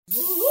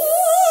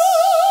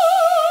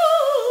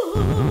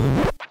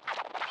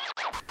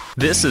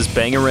This is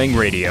Bangarang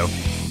Radio,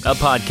 a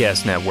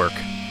podcast network.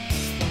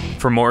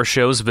 For more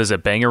shows,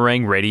 visit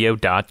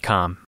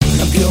bangarangradio.com.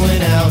 I'm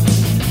going out,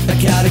 I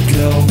gotta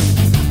go.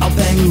 I'll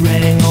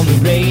bangarang on the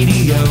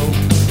radio.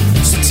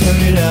 So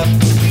turn it up,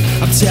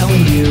 I'm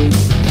telling you.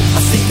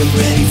 I think I'm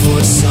ready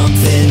for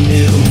something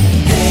new.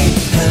 Hey,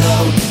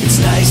 hello,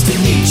 it's nice to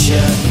meet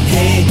ya.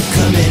 Hey,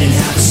 come in and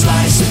have a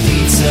slice of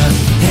pizza.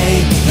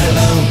 Hey,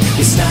 hello,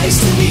 it's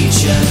nice to meet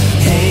ya.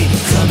 Hey,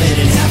 come in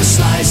and have a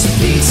slice of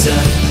pizza.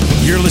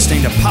 You're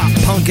listening to Pop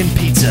Punkin'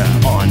 Pizza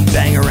on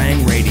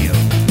Bangarang Radio.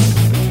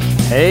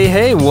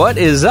 Hey, what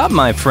is up,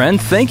 my friend?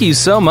 Thank you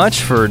so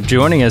much for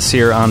joining us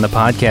here on the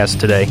podcast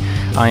today.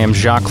 I am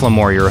Jacques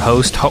Lamour, your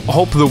host.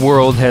 Hope the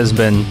world has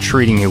been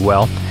treating you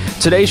well.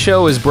 Today's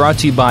show is brought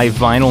to you by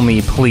Vinyl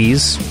Me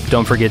Please.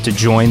 Don't forget to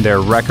join their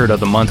Record of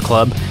the Month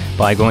Club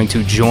by going to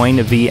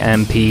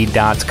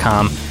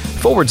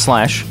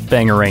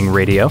joinvmp.com/Bangarang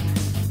Radio.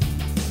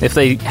 If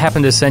they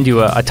happen to send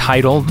you a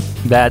title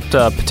that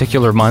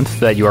particular month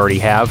that you already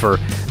have, or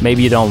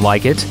maybe you don't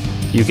like it,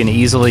 you can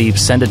easily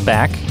send it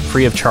back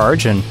free of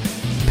charge and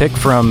pick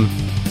from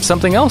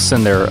something else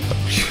in their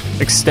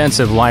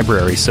extensive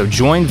library. So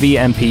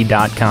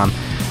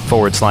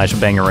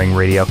joinvmp.com/Bangarang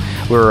Radio.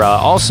 We're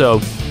also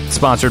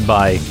sponsored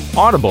by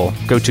Audible.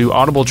 Go to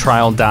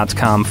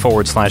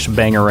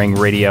audibletrial.com/Bangarang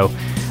Radio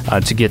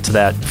to get to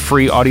that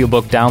free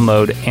audiobook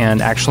download,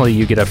 and actually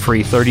you get a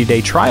free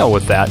 30-day trial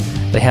with that.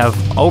 They have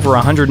over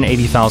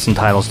 180,000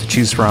 titles to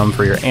choose from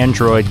for your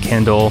Android,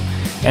 Kindle,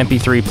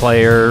 MP3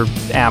 player,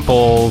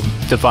 Apple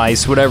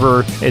device,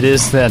 whatever it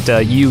is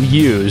that you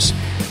use.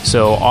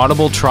 So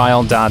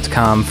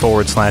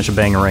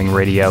audibletrial.com/Bangarang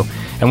Radio.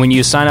 And when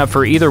you sign up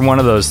for either one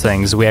of those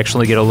things, we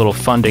actually get a little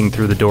funding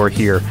through the door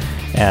here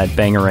at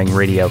Bangarang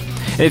Radio.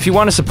 And if you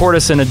want to support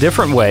us in a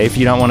different way, if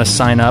you don't want to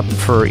sign up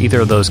for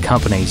either of those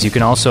companies, you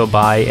can also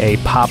buy a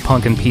Pop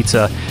Punkin'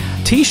 Pizza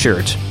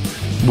t-shirt,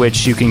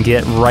 which you can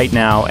get right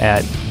now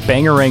at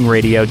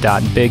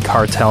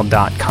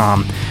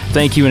bangarangradio.bigcartel.com.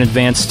 Thank you in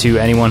advance to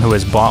anyone who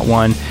has bought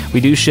one. We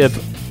do ship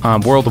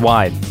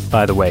worldwide,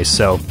 by the way,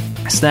 so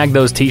snag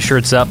those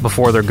t-shirts up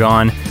before they're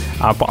gone.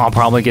 I'll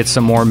probably get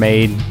some more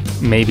made,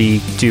 maybe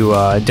do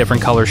a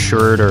different color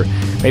shirt, or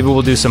maybe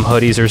we'll do some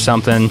hoodies or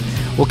something.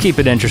 We'll keep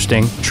it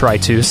interesting, try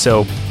to.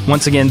 So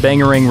once again,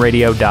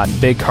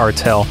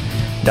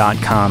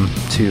 bangarangradio.bigcartel.com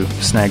to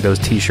snag those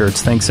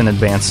t-shirts. Thanks in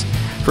advance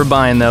for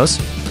buying those.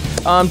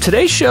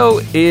 Today's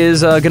show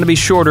is going to be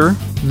shorter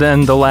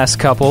than the last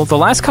couple. The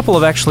last couple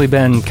have actually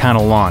been kind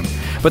of long,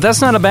 but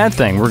that's not a bad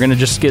thing. We're going to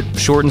just get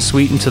short and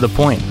sweet and to the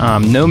point.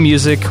 No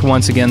music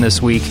once again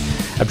this week.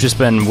 I've just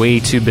been way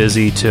too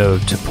busy to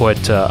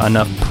put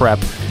enough prep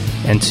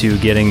into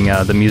getting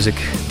the music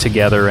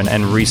together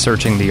and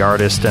researching the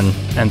artist and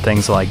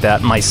things like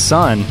that. My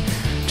son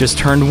just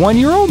turned 1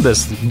 year old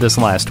this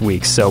last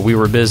week, so we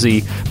were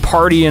busy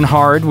partying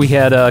hard. We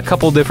had a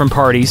couple different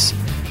parties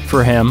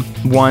for him.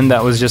 One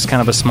that was just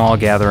kind of a small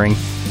gathering,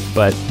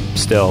 but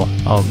still,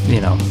 a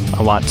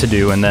lot to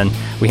do. And then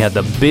we had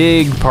the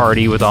big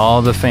party with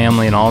all the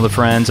family and all the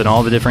friends and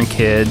all the different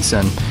kids,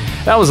 and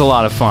that was a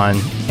lot of fun.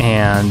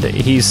 And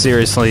he's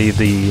seriously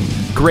the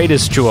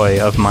greatest joy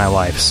of my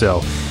life.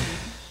 So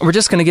we're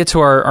just going to get to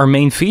our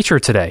main feature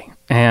today.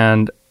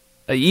 And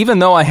even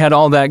though I had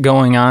all that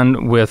going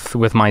on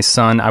with my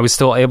son, I was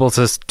still able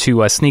to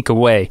sneak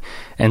away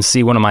and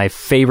see one of my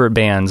favorite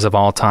bands of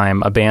all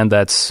time, a band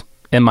that's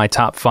in my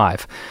top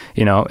 5.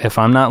 You know, if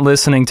I'm not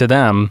listening to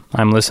them,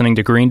 I'm listening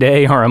to Green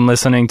Day or I'm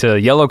listening to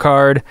Yellow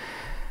Card.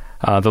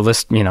 The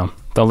list,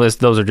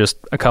 those are just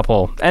a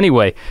couple.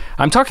 Anyway,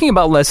 I'm talking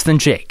about Less Than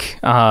Jake.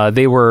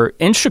 They were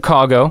in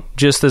Chicago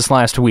just this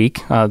last week,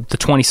 the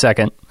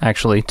 22nd,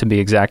 actually, to be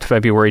exact,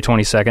 February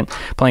 22nd,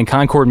 playing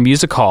Concord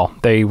Music Hall.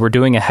 They were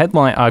doing a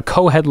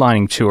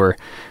co-headlining tour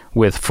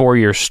with 4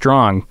 Year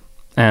Strong,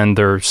 and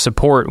their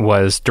support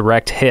was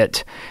Direct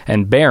Hit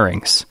and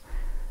Bearings.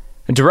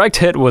 Direct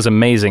Hit was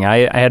amazing.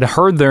 I had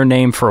heard their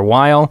name for a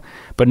while,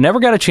 but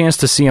never got a chance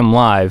to see them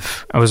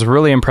live. I was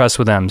really impressed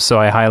with them, so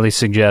I highly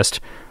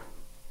suggest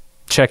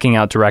checking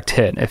out Direct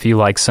Hit if you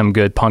like some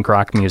good punk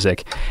rock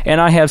music.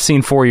 And I have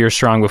seen 4 Year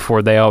Strong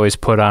before. They always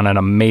put on an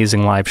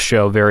amazing live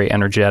show, very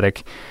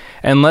energetic.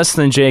 And Less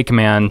Than Jake,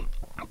 man,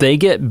 they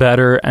get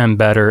better and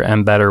better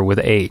and better with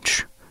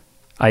age.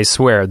 I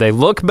swear. They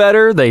look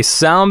better. They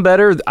sound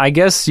better. I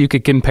guess you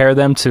could compare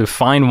them to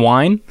fine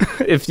wine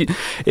if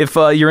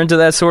you're into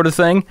that sort of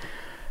thing.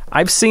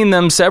 I've seen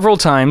them several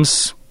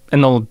times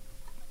in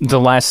the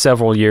last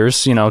several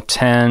years,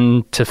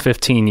 10 to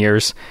 15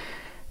 years,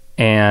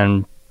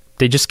 and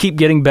they just keep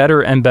getting better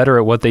and better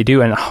at what they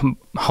do, and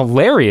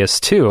hilarious,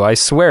 too, I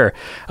swear.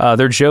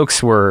 Their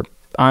jokes were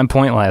on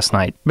point last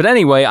night. But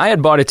anyway, I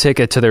had bought a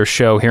ticket to their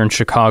show here in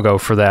Chicago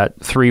for that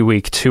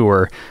 3-week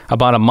tour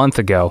about a month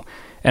ago,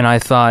 and I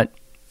thought,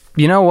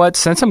 you know what,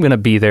 since I'm going to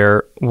be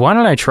there, why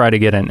don't I try to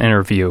get an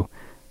interview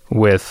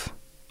with,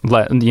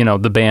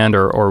 the band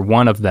or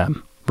one of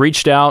them.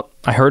 Reached out,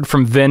 I heard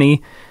from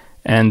Vinny,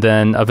 and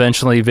then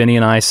eventually Vinny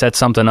and I set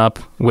something up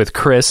with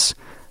Chris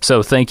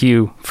So thank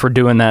you for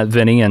doing that,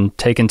 Vinny, and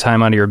taking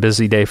time out of your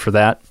busy day for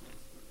that.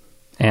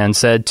 And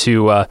said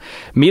to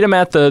meet him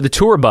at the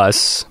tour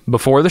bus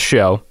before the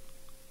show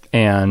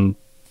and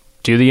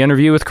do the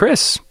interview with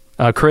Chris.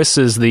 Chris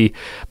is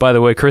by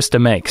the way, Chris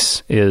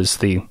DeMakes is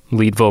the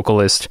lead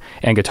vocalist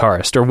and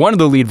guitarist, or one of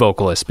the lead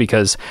vocalists,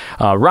 because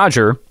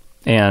Roger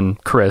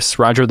and Chris,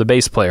 Roger the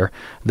bass player,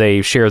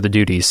 they share the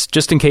duties,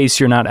 just in case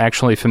you're not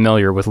actually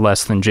familiar with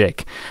Less Than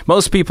Jake.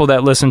 Most people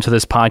that listen to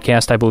this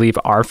podcast, I believe,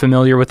 are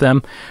familiar with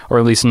them, or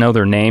at least know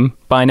their name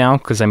by now,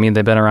 because, I mean,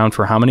 they've been around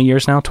for how many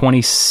years now?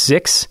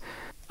 26?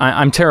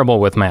 I'm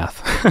terrible with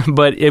math,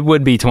 but it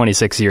would be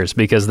 26 years,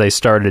 because they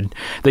started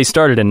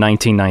in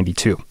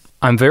 1992.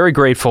 I'm very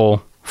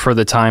grateful for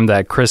the time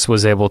that Chris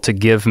was able to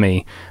give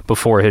me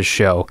before his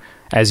show.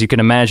 As you can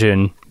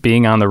imagine,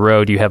 being on the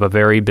road, you have a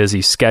very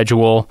busy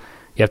schedule.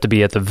 You have to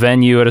be at the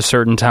venue at a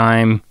certain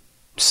time,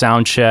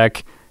 sound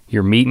check,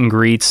 your meet and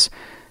greets,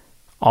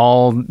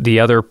 all the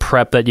other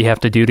prep that you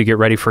have to do to get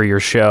ready for your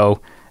show.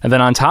 And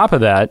then on top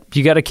of that,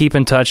 you got to keep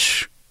in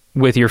touch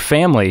with your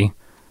family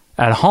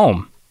at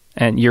home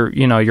and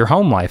your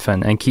home life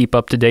and keep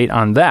up to date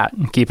on that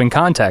and keep in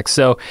contact.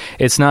 So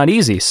it's not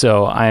easy.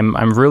 So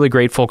I'm really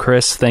grateful,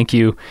 Chris. Thank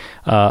you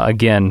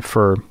again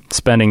for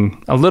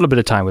spending a little bit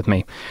of time with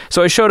me.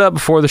 So I showed up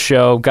before the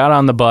show, got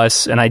on the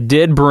bus, and I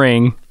did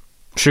bring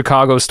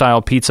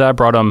Chicago-style pizza. I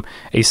brought them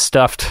a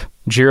stuffed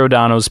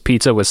Giordano's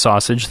pizza with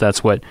sausage.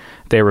 That's what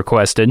they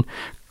requested.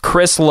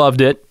 Chris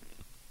loved it.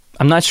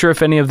 I'm not sure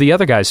if any of the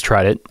other guys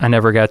tried it. I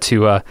never got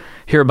to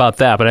hear about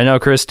that, but I know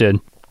Chris did.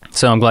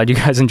 So I'm glad you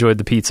guys enjoyed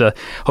the pizza.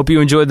 Hope you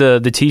enjoyed the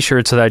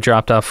T-shirts that I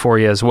dropped off for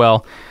you as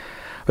well.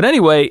 But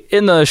anyway,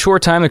 in the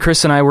short time that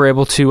Chris and I were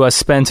able to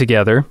spend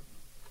together,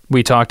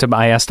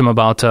 I asked him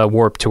about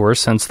Warped Tour,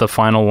 since the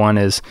final one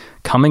is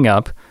coming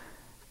up.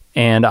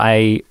 And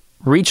I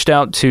reached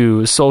out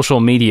to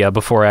social media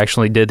before I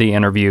actually did the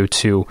interview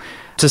to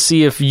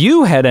see if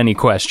you had any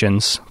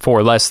questions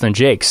for Less Than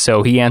Jake.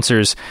 So he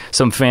answers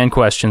some fan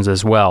questions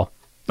as well.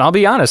 I'll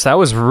be honest, I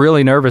was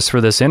really nervous for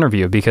this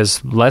interview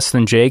because Less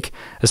Than Jake,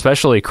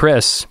 especially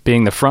Chris,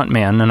 being the front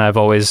man, and I've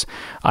always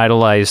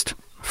idolized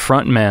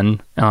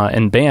frontmen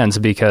in bands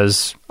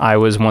because I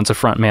was once a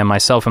frontman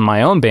myself in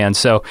my own band.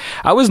 So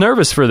I was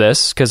nervous for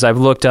this because I've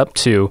looked up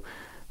to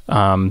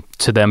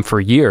them for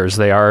years.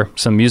 They are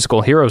some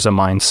musical heroes of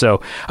mine.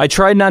 So I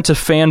tried not to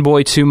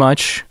fanboy too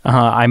much.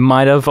 I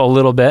might have a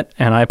little bit,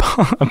 and I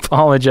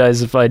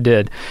apologize if I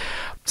did.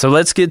 So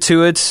let's get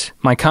to it.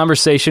 My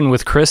conversation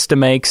with Chris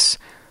DeMakes,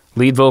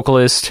 lead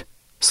vocalist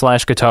 /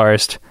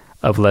 guitarist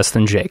of Less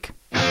Than Jake.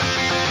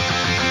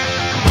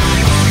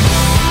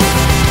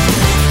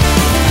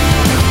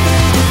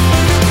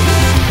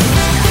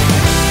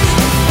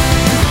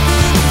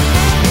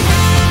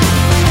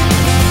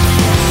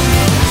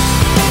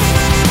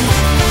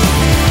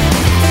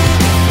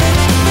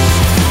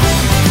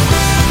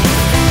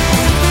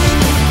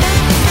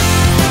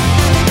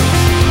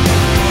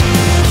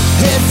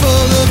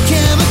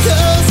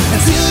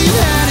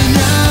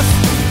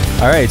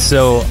 All right,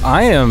 so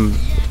I am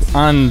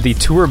on the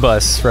tour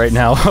bus right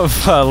now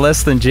of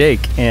Less Than Jake,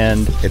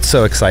 and it's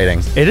so exciting.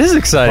 It is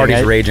exciting. The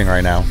party's raging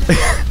right now.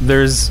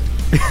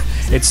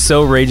 It's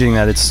so raging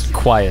that it's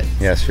quiet.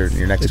 Yes,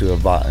 you're next to a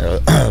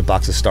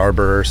box of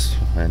Starburst,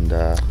 and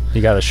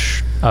you got a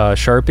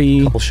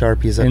Sharpie, couple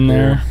Sharpies up in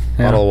there,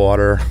 bottle of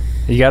water.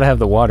 You got to have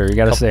the water. You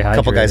got to stay hydrated. A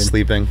couple guys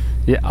sleeping.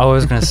 Yeah, I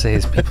was going to say,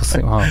 is people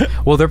sleep?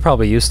 Well, they're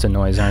probably used to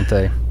noise, aren't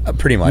they?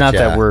 Pretty much. Not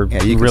that we're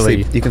you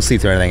really. You can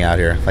sleep through anything out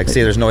here. Like,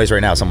 say there's noise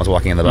right now. Someone's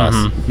walking in the bus.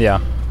 Mm-hmm.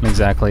 Yeah,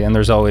 exactly. And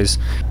there's always.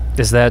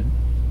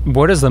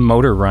 What is the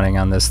motor running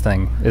on this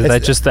thing? Is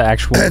that just the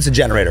actual? It's a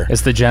generator.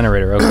 It's the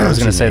generator. Okay, I was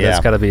going to say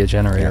that's got to be a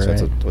generator. Yeah,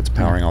 so right? what's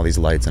powering all these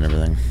lights and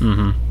everything.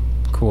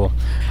 Mm-hmm. Cool.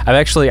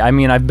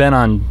 I've been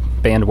on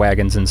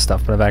bandwagons and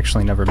stuff, but I've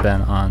actually never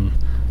been on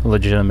a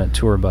legitimate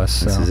tour bus.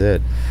 So. This is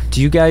it. Do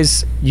you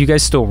guys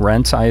still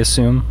rent, I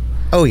assume?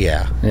 Oh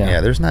yeah.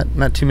 There's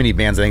not too many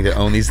bands I think that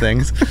own these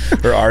things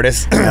or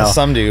artists. No.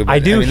 Some do.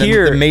 But,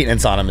 hear the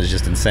maintenance on them is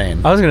just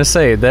insane. I was gonna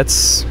say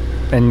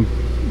and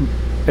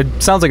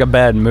it sounds like a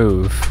bad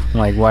move.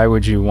 Like, why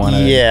would you want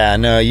to? Yeah,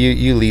 no,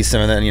 you lease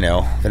them, and then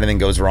if anything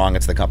goes wrong,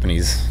 it's the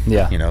company's.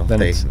 Yeah,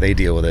 they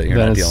deal with it. You're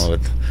not dealing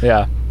with.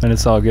 Yeah, and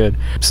it's all good.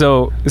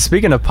 So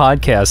speaking of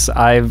podcasts,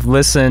 I've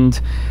listened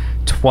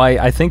twice.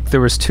 I think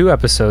there was 2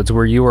 episodes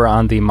where you were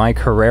on the Mike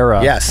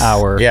Herrera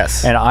hour.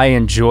 Yes. And I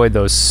enjoyed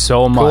those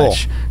so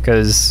much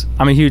because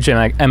I'm a huge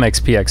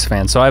MXPX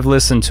fan. So I've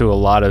listened to a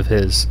lot of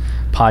his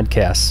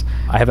podcasts.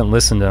 I haven't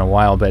listened in a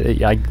while, but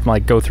I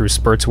go through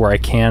spurts where I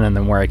can and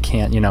then where I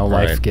can't.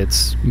 Life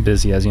gets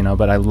busy, as you know,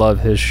 but I love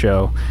his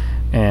show.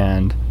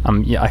 And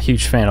I'm a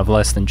huge fan of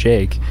Less Than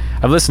Jake.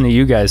 I've listened to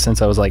you guys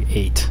since I was like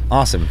 8.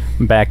 Awesome.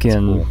 Back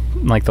in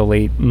like the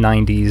late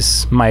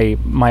 90s.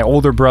 My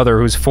older brother,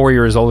 who's 4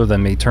 years older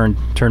than me, turned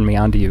me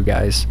on to you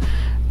guys.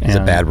 He's a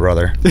bad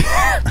brother.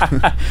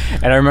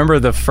 And I remember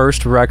the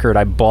first record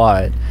I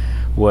bought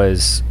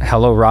was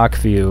Hello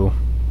Rockview.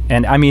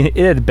 And I mean,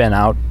 it had been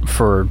out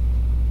for,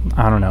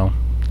 I don't know,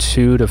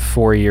 2 to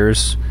 4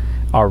 years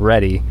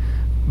already.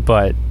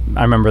 But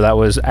I remember that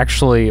was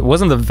actually, it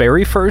wasn't the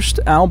very first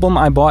album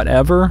I bought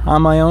ever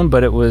on my own,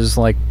 but it was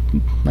like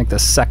the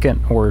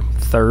second or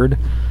third,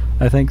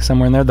 I think,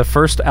 somewhere in there. The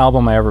first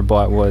album I ever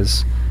bought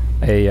was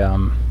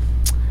an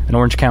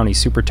Orange County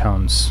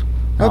Supertones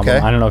album. Okay.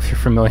 I don't know if you're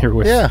familiar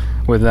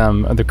with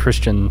them, the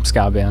Christian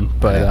ska band,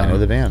 but I know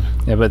the band.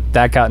 Yeah, but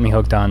that got me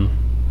hooked on.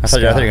 I thought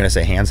you were going to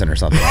say Hanson or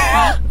something.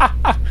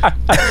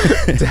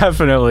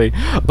 Definitely,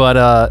 but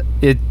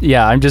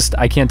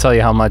I can't tell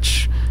you how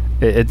much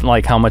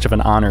how much of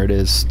an honor it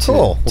is.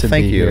 Cool. To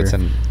Thank be you. here. It's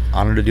an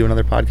honor to do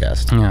another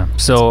podcast. Yeah.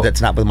 So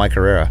that's not with Mike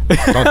Herrera.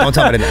 Don't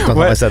tell me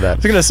I said that. I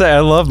was gonna say I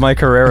love Mike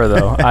Herrera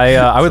though.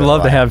 I would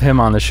love to have him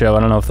on the show.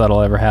 I don't know if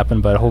that'll ever happen,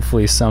 but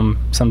hopefully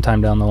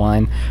sometime down the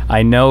line.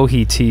 I know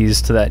he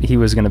teased that he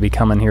was going to be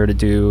coming here to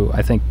do,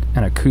 I think,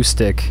 an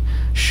acoustic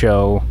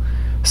show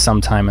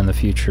sometime in the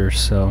future.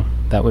 So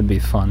that would be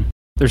fun.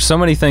 There's so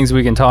many things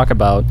we can talk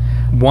about.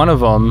 One of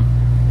them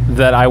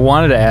that I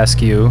wanted to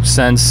ask you,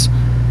 since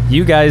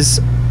you guys,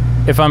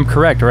 if I'm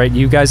correct, right,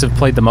 you guys have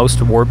played the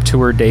most Warped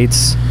Tour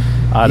dates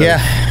out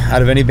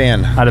of any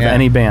band.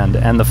 Any band.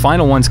 And the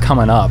final one's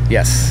coming up.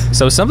 Yes.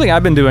 So something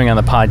I've been doing on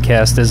the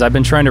podcast is I've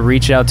been trying to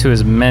reach out to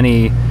as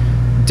many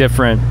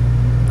different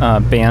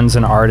bands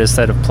and artists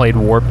that have played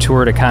Warped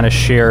Tour to kind of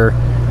share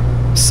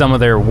some of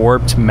their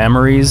Warped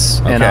memories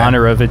in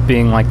honor of it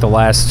being like the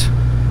last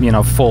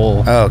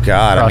full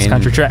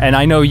cross-country trip. And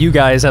I know you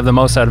guys have the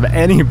most out of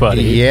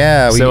anybody.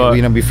 Yeah,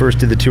 we first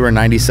did the tour in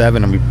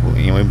 '97, and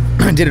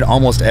we did it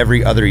almost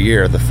every other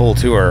year, the full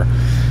tour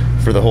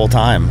for the whole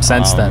time.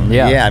 Since then,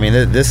 yeah. Yeah, I mean,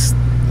 this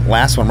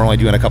last one we're only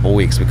doing a couple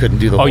weeks. We couldn't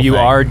do the whole thing. Oh, you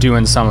are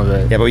doing some of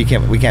it. Yeah, but we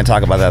can't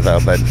talk about that though.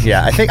 But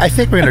yeah, I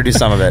think we're gonna do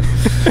some of it.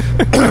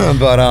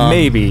 But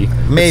maybe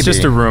it's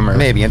just a rumor.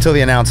 Maybe until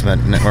the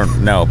announcement, or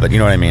no. But you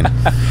know what I mean.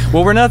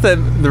 Well, we're not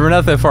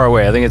that far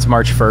away. I think it's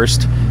March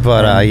 1st.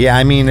 But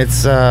I mean, it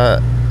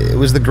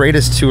was the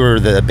greatest tour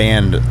that a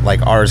band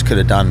like ours could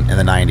have done in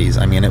the '90s.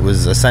 I mean, it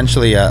was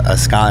essentially a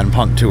ska and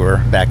punk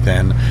tour back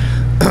then.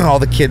 All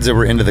the kids that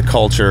were into the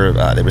culture,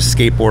 they were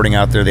skateboarding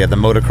out there. They had the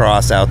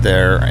motocross out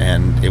there,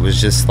 and it was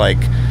just like,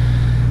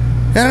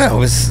 I don't know. It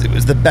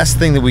was the best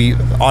thing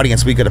that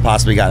audience we could have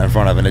possibly gotten in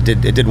front of, and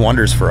it did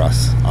wonders for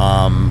us.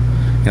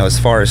 As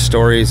far as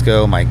stories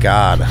go, my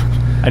God.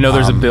 I know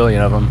there's a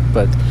billion of them,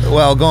 but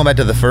going back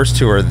to the first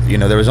tour,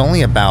 there was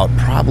only about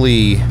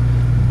probably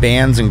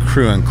bands and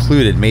crew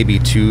included, maybe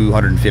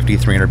 250,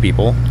 300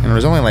 people, and there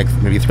was only like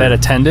maybe three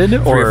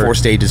or four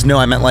stages. No,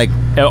 I meant like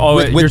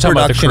with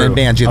production and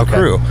bands, the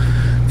crew.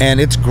 And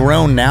it's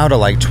grown now to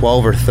like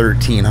 12 or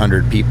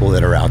 1,300 people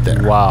that are out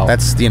there. Wow.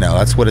 That's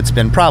what it's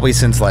been probably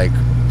since like,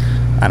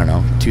 I don't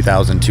know,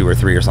 2002 or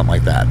 3 or something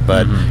like that.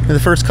 But in the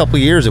first couple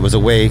of years, it was a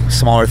way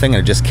smaller thing,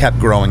 and it just kept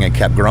growing and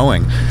kept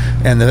growing.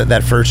 And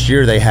that first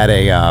year, they had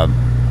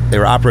they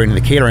were operating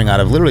the catering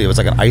out of, literally, it was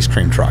like an ice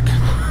cream truck.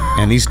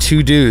 And these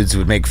two dudes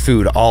would make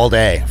food all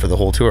day for the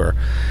whole tour.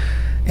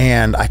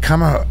 And I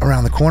come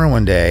around the corner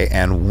one day,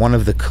 and one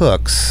of the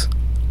cooks,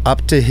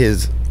 up to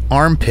his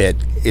armpit,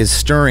 is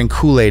stirring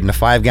Kool-Aid in a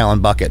 5-gallon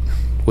bucket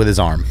with his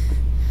arm.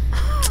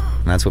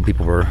 And that's what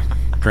people were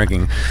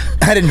drinking.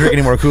 I didn't drink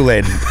any more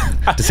Kool-Aid,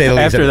 to say the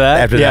least. After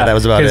that, that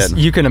was about it.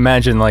 You can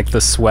imagine like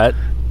the sweat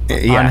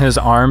on his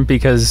arm,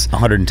 because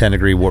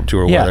 110-degree Warped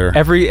Tour weather.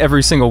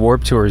 Every single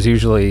Warped Tour is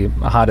usually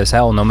hot as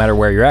hell, no matter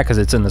where you're at, because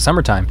it's in the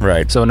summertime.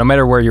 Right. So no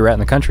matter where you're at in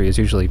the country, it's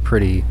usually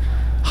pretty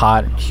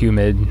hot,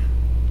 humid,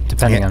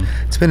 depending on.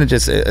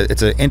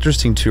 It's an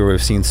interesting tour.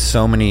 We've seen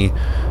so many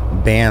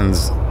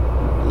bands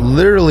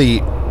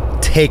literally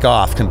take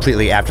off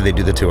completely after they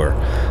do the tour.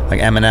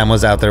 Like Eminem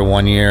was out there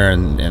one year,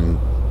 and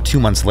 2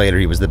 months later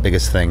he was the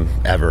biggest thing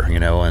ever,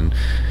 and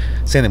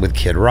same thing with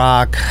Kid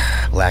Rock,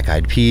 Black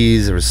Eyed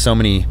Peas. There was so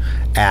many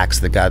acts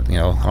that got, I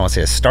don't want to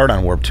say a start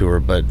on Warped Tour,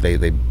 but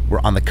they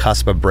were on the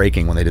cusp of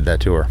breaking when they did that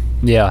tour.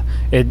 Yeah,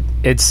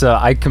 it's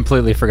I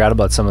completely forgot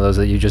about some of those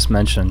that you just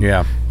mentioned.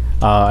 Yeah.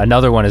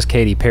 Another one is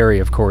Katy Perry,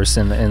 of course,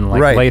 in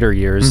later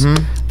years.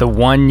 Mm-hmm. The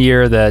one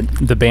year that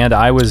the band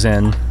I was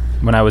in,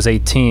 when I was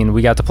 18,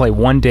 we got to play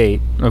one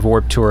date of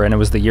Warped Tour, and it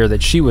was the year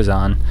that she was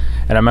on.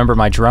 And I remember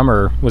my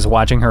drummer was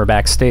watching her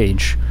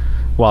backstage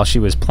while she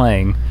was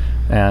playing,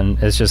 and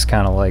it's just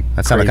kind of like...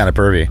 That sounded kind of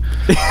pervy.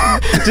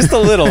 Just a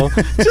little.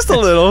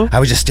 I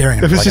was just staring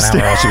at her for like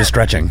an hour while she was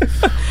stretching.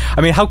 I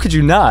mean, how could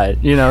you not?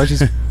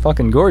 She's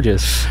fucking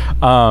gorgeous.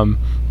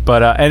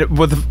 But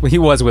he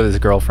was with his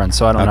girlfriend,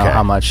 so I don't know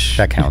how much...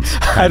 That counts.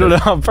 I don't know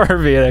how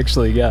pervy it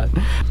actually got.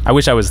 I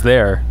wish I was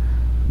there.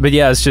 But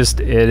yeah,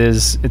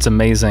 it's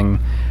amazing,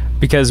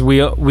 because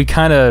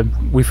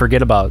we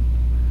forget about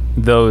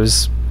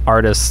those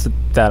artists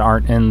that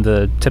aren't in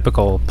the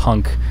typical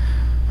punk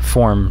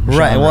form genre.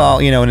 Right. Well,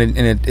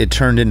 and it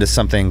turned into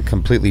something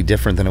completely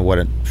different than what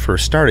it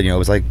first started. It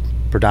was like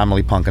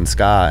predominantly punk and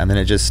ska, and then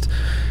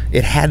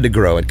it had to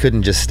grow. It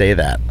couldn't just stay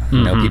that.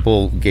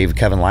 People gave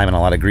Kevin Lyman a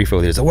lot of grief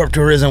over this. The Warped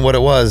Tour isn't what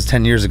it was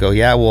 10 years ago.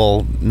 Yeah,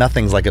 well,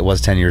 nothing's like it was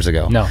 10 years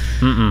ago. No.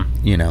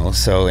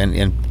 So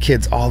and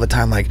kids all the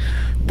time like,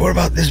 what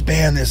about this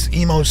band, this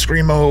emo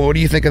screamo? What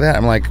do you think of that?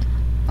 I'm like,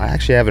 I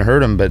actually haven't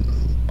heard them, but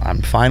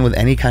I'm fine with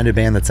any kind of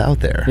band that's out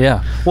there.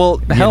 Yeah. Well,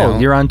 hell, know?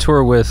 You're on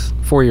tour with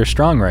 4 Year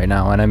Strong right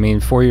now, and I mean,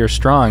 4 Year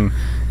Strong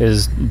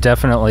is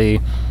definitely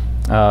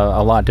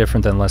a lot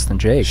different than Less Than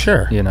Jake.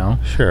 Sure. You know?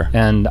 Sure.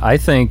 And I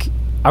think,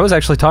 I was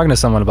actually talking to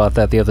someone about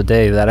that the other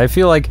day, that I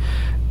feel like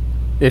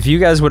if you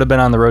guys would have been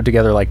on the road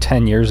together like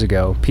 10 years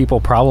ago,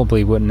 people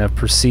probably wouldn't have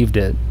perceived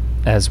it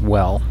as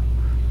well.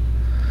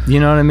 You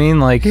know what I mean?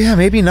 Like, Yeah,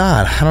 maybe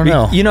not. I don't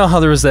know. you know how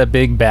there was that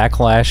big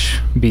backlash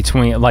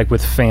between, like,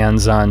 with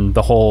fans on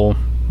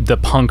the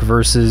punk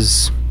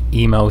versus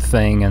emo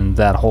thing, and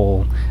that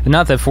whole,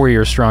 not that 4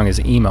 Year Strong is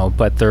emo,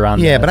 but they're on.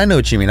 Yeah, that. but I know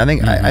what you mean. I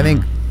think I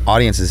think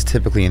audiences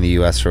typically in the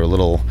U.S. are a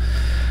little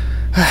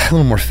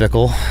more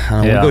fickle.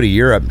 When we Yeah. go to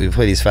Europe, we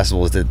play these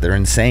festivals that they're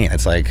insane.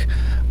 It's like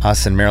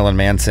us and Marilyn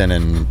Manson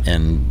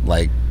and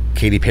like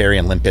Katy Perry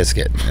and Limp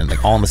Bizkit, and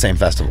like all in the same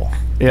festival.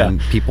 Yeah.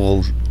 And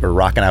people are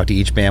rocking out to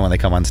each band when they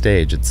come on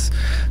stage. It's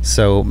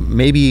so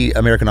maybe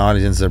American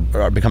audiences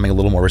are becoming a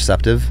little more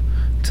receptive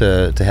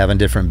to having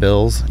different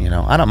bills. You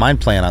know, I don't mind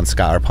playing on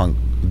ska or punk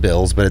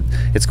bills, but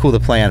it's cool to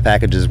play on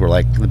packages where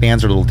like the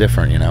bands are a little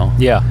different. You know.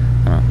 Yeah.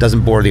 I don't know, it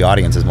doesn't bore the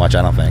audience as much,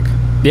 I don't think.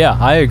 Yeah,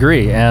 I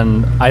agree,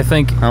 and I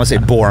think. I don't want to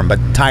say bore them, but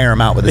tire them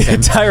out with the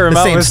same, Tire 'em the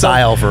out same with some-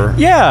 style for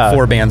Yeah.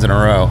 4 bands in a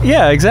row.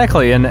 Yeah,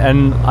 exactly, and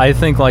I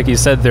think, like you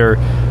said, their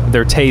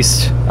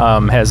taste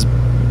has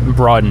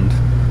broadened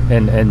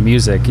in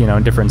music, you know,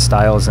 in different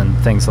styles and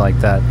things like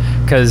that.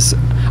 Because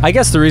I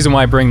guess the reason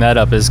why I bring that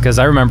up is because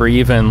I remember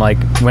even like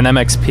when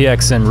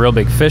MXPX and Real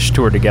Big Fish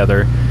toured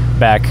together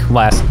back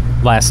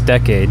last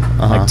decade,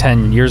 like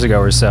 10 years ago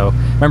or so.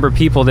 Remember,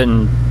 people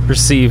didn't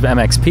receive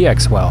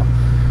MXPX well,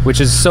 which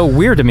is so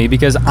weird to me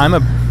because I'm a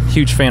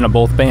huge fan of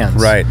both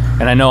bands. Right.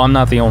 And I know I'm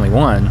not the only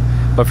one,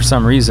 but for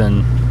some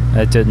reason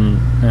it didn't,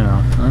 you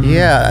know. I don't know.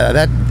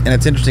 Yeah, and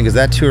it's interesting because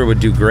that tour would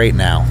do great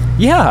now.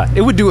 Yeah,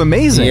 it would do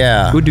amazing.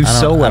 Yeah. It would do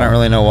so well. I don't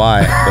really know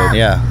why, but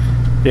yeah.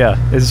 Yeah,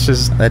 it's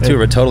just... That tour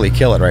would totally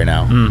kill it right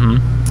now.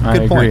 I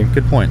Good agree. point.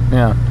 Good point.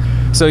 Yeah.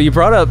 So you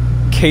brought up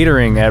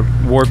catering at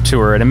Warped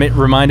Tour, and it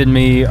reminded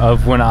me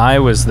of when I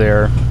was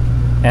there,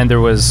 and there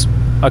was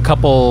a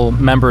couple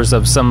members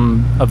of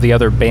some of the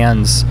other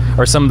bands,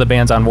 or some of the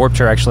bands on Warped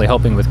Tour actually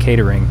helping with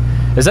catering.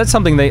 Is that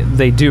something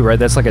they do, right?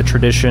 That's like a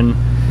tradition?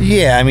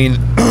 Yeah, I mean,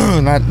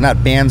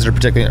 not bands that are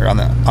particularly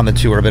on the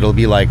tour, but it'll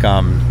be like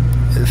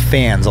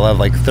fans. They'll have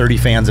like 30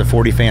 fans or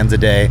 40 fans a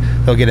day.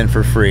 They'll get in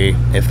for free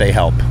if they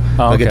help.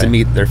 Oh, They'll get okay. to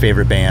meet their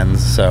favorite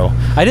bands. So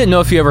I didn't know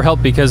if you ever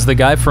helped, because the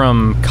guy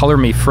from Color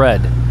Me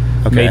Fred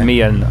made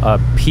me a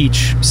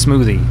peach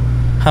smoothie.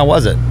 how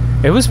was it?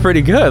 It was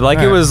pretty good. Like,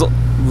 All it right. was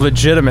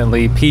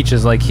legitimately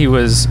peaches. Like, he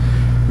was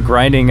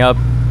grinding up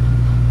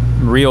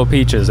real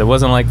peaches. It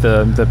wasn't like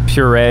the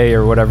puree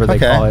or whatever they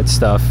Okay. call it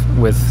stuff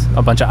with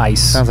a bunch of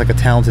ice. Sounds like a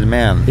talented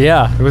man.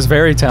 Yeah, it was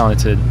very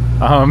talented.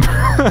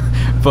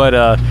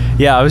 But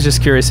yeah, I was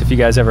just curious if you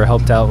guys ever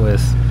helped out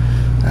with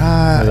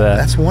that.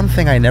 That's one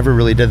thing I never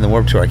really did in the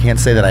Warped Tour. I can't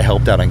say that I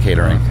helped out on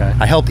catering. Okay.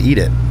 I helped eat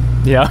it,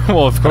 Yeah,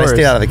 well, of but course. I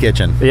stayed out of the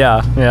kitchen.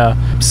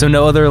 Yeah. So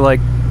no other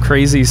like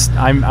crazy.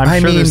 I'm I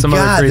sure mean, there's some God,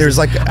 other crazy. there's,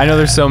 like, I know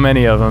there's so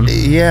many of them.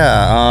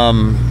 Yeah,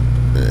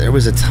 there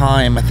was a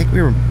time, I think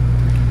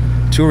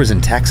tour was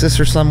in Texas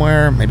or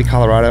somewhere, maybe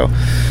Colorado.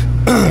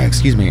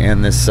 Excuse me.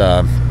 And this,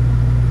 I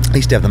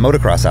used to have the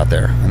motocross out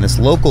there, and this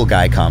local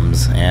guy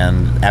comes,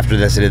 and after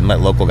this, they didn't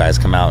let local guys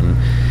come out, and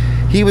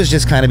he was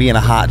just kind of being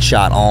a hot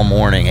shot all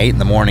morning. 8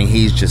 a.m,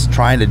 he's just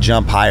trying to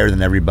jump higher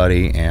than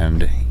everybody,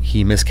 and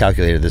he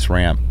miscalculated this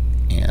ramp,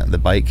 and the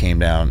bike came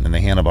down, and the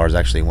handlebars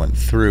actually went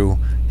through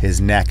his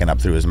neck and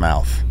up through his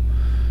mouth.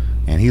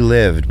 And he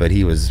lived, but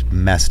he was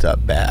messed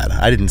up bad.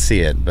 I didn't see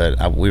it,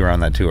 but we were on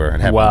that tour. It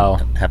happened, Wow.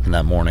 happened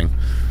that morning.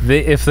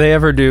 If they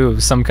ever do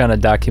some kind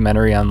of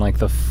documentary on like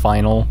the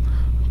final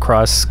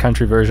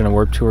cross-country version of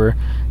Warped Tour,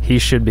 he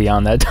should be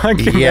on that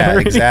documentary. Yeah,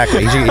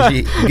 exactly. He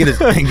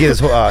should get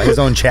his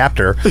own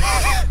chapter.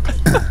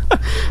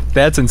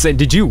 That's insane.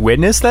 Did you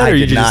witness that? I or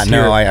you did not just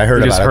hear, know. I heard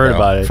you about just it, heard though,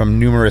 about it. from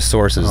numerous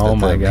sources Oh that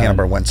my the God.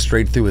 handlebar went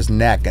straight through his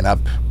neck and up.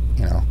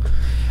 You know,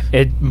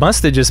 It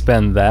must have just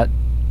been that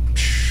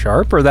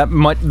sharp or that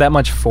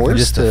much force.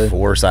 just the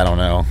force. I don't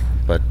know,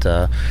 but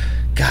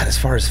God, as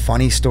far as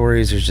funny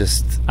stories, there's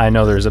just I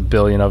know there's a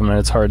billion of them, and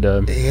it's hard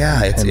to.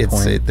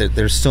 Pinpoint.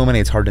 there's so many.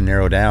 It's hard to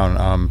narrow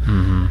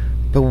down.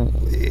 But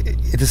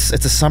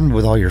it's a summer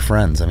with all your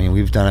friends. I mean,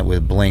 we've done it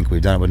with Blink,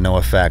 we've done it with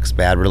NoFX,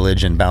 Bad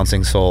Religion,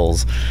 Bouncing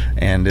Souls,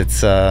 and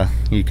it's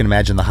you can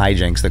imagine the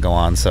hijinks that go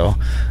on. So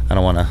I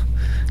don't want to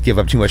give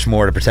up too much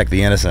more to protect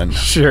the innocent.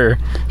 Sure,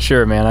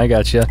 man. I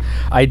got you.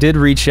 I did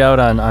reach out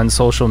on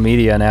social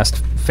media and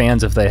asked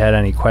fans if they had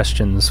any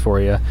questions for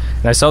you,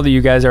 and I saw that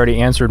you guys already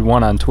answered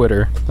one on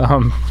Twitter.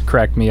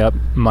 Cracked me up.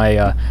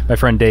 My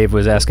friend Dave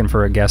was asking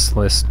for a guest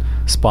list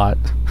spot.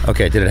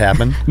 Okay, did it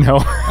happen? No.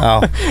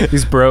 Oh.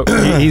 He's broke.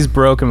 He's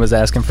broke and was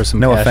asking for some.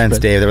 No cash, offense,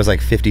 but- Dave. There was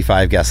like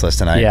 55 guest lists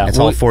tonight. Yeah, It's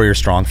well- all 4 Year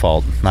Strong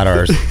fault, not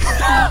ours.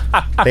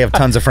 They have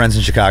tons of friends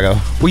in Chicago.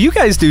 Well, you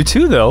guys do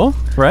too, though,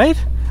 right?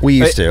 We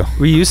used to.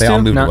 We used They to?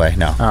 all moved No? away.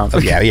 No. Oh. Oh,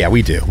 yeah,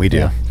 we do. We do.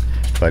 Yeah.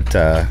 But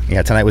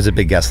yeah, tonight was a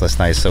big guest list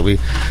night, so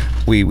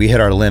we hit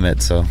our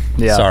limit. So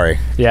Yeah. sorry.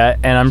 Yeah,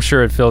 and I'm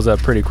sure it fills up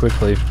pretty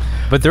quickly.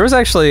 But there was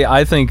actually,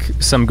 I think,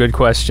 some good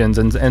questions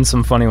and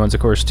some funny ones,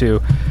 of course,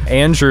 too.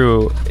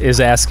 Andrew is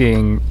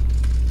asking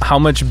how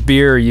much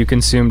beer you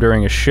consume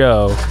during a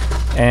show,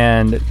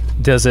 and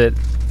does it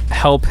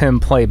help him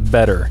play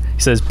better?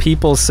 He says,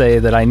 people say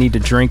that I need to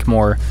drink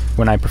more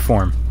when I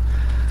perform.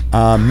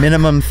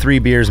 Minimum 3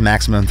 beers,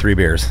 maximum 3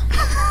 beers.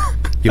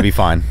 You'll be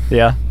fine.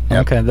 Yeah?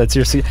 Yep. Okay, that's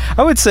your...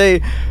 I would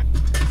say,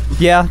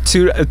 yeah,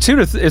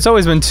 it's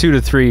always been 2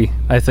 to 3,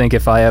 I think,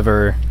 if I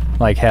ever,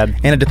 like, had...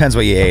 And it depends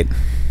what you ate.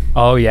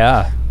 Oh,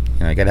 yeah.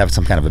 You know, you got to have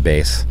some kind of a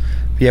base.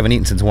 If you haven't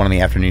eaten since 1 in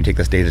the afternoon, you take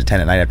the stage at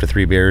 10 at night after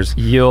 3 beers,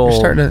 you're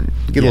starting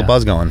to get a little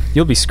buzz going.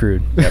 You'll be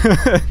screwed.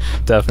 Yep.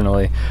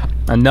 Definitely.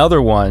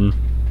 Another one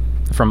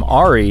from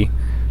Ari,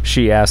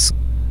 she asks,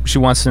 she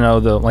wants to know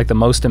the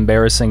most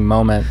embarrassing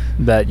moment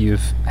that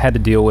you've had to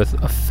deal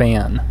with a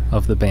fan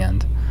of the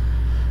band.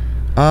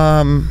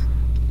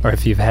 Or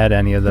if you've had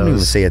any of those. I wouldn't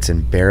even say it's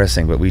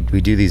embarrassing, but we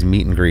do these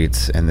meet and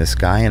greets, and this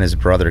guy and his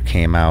brother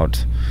came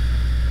out.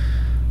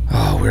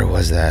 Oh, where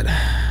was that?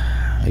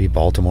 Maybe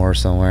Baltimore or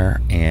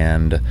somewhere,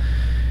 and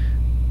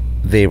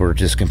they were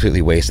just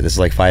completely wasted. This is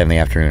like 5 in the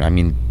afternoon. I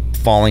mean,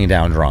 falling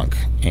down drunk.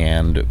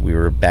 And we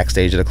were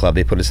backstage at a club.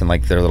 They put us in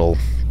like their little,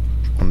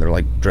 one of their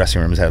like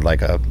dressing rooms had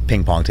like a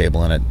ping pong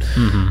table in it.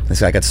 Mm-hmm. This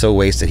guy got so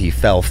wasted he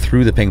fell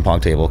through the ping pong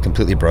table,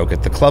 completely broke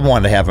it. The club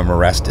wanted to have him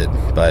arrested,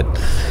 but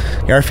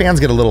yeah, our fans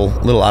get a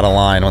little out of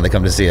line when they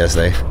come to see us.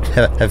 They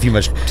have too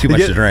much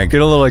to drink.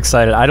 Get a little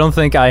excited. I don't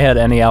think I had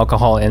any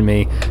alcohol in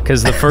me,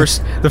 because the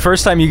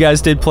first time you guys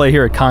did play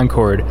here at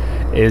Concord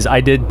is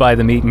I did buy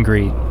the meet and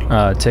greet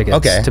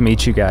tickets to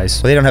meet you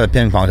guys. Well, they don't have a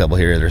ping pong table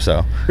here either,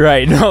 so.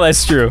 Right. No,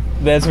 that's true.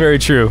 That's very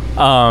true.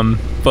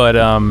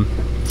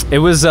 It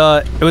was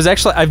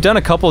actually, I've done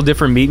a couple of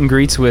different meet and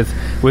greets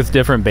with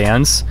different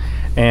bands,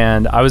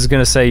 and I was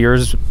gonna say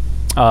yours,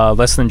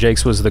 Less Than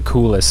Jake's, was the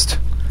coolest,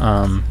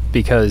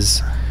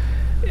 because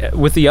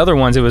with the other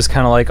ones it was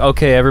kind of like,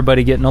 okay,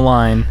 everybody get in a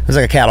line. It was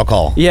like a cattle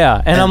call.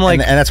 Yeah, and I'm like,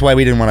 and that's why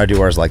we didn't want to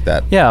do ours like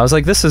that. Yeah, I was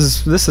like, this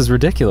is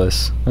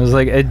ridiculous. I was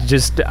like,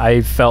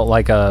 I felt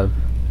like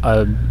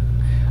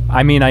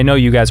I mean, I know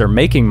you guys are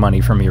making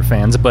money from your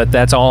fans, but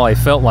that's all I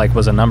felt like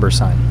was a number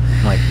sign.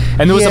 Like,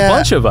 and there was a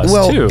bunch of us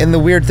too. And the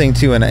weird thing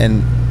too,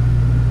 and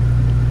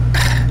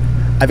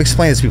I've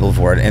explained this to people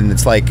before, and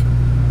it's like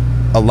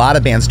a lot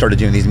of bands started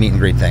doing these meet and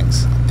greet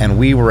things, and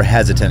we were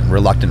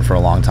reluctant for a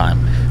long time.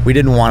 We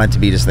didn't want it to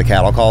be just the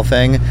cattle call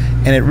thing,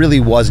 and it really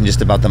wasn't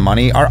just about the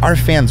money. Our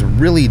fans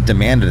really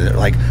demanded it.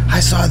 Like, I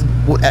saw,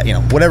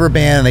 whatever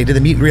band, they did the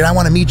meet and greet. I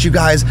want to meet you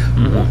guys.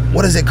 Mm-hmm.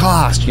 What does it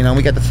cost? And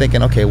we got to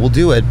thinking, okay, we'll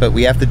do it, but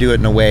we have to do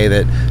it in a way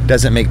that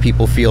doesn't make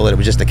people feel that it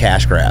was just a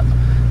cash grab.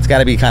 It's got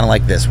to be kind of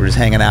like this. We're just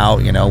hanging out.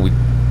 We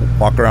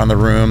walk around the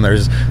room.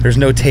 There's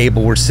no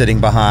table we're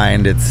sitting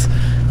behind. It's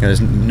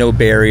there's no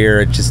barrier.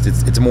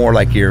 It's more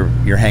like you're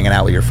hanging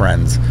out with your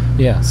friends.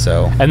 Yeah.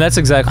 So. And that's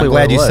exactly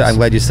what it was. I'm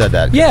glad you said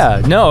that.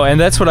 Yeah. No. And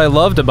that's what I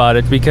loved about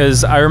it,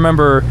 because I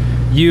remember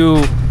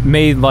you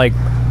made like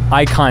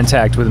eye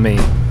contact with me,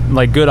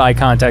 like good eye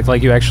contact,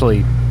 like you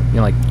actually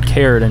like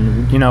cared,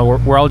 and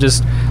we're all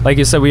just, like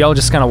you said, we all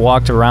just kind of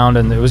walked around,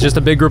 and it was just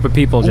a big group of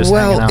people just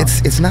hanging out.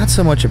 It's not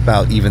so much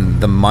about even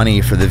the money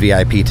for the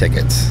VIP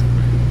tickets.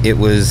 It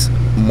was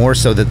more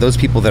so that those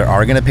people that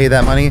are going to pay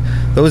that money,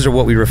 those are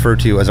what we refer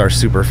to as our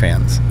super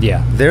fans.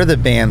 Yeah. They're the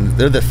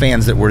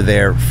fans that were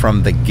there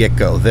from the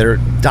get-go. They're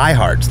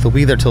diehards. They'll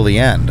be there till the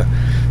end.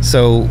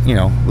 So,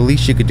 the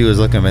least you could do is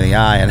look them in the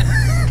eye and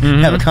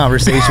have a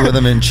conversation with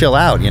them and chill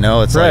out,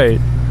 It's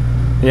right.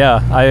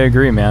 Yeah, I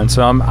agree, man.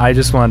 So I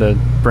just wanted to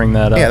bring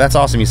that up. Yeah, that's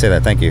awesome you say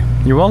that. Thank you.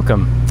 You're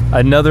welcome.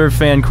 Another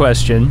fan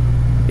question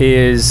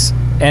is,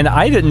 and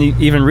I didn't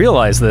even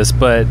realize this,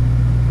 but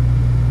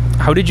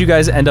how did you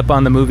guys end up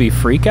on the movie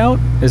Freak Out?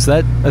 Is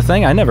that a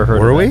thing? I never heard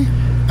of it. Were we?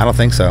 I don't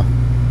think so.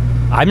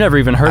 I've never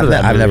even heard of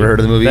that movie. I've never heard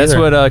of the movie That's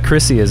either. what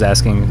Chrissy is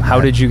asking. How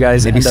did you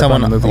guys end up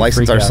on the movie Freak Out? Maybe someone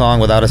licensed our song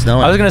without us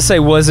knowing. I was going to say,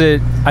 was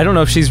it... I don't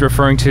know if she's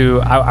referring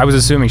to... I was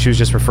assuming she was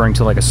just referring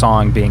to like a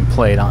song being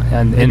played on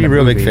in Maybe the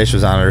Real movie. Big Fish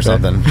was on it or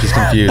something. She's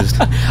confused.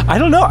 I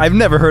don't know. I've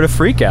never heard of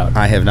Freak Out.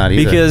 I have not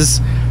either. Because,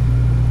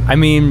 I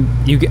mean,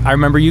 I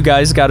remember you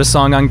guys got a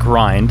song on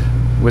Grind,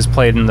 was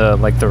played in the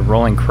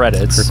rolling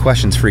credits. Her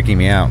question's freaking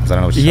me out because I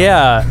don't know what she's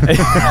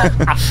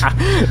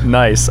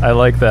Nice. I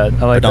like that.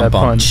 I like that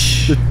pun.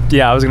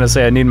 Yeah, I was gonna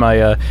say I need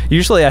my.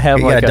 Usually I have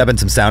you gotta dub in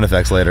some sound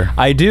effects later.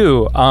 I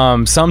do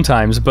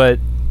sometimes, but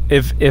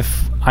if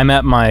I'm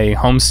at my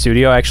home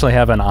studio, I actually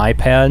have an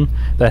iPad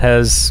that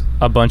has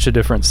a bunch of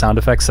different sound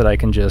effects that I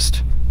can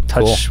just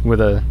touch with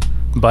a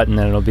button,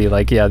 and it'll be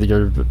like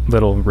your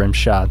little rim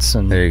shots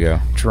and there you go,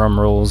 drum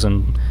rolls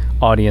and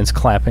audience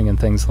clapping and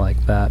things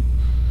like that.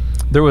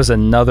 There was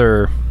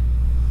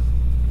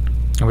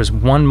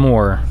one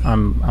more.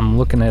 I'm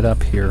looking it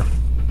up here.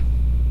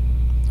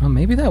 Oh,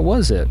 maybe that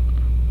was it.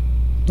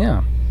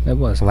 Yeah, it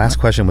was. The last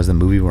question was the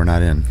movie we're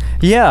not in.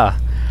 Yeah.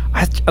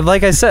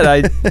 Like I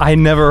said, I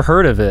never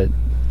heard of it.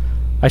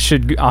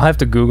 I'll have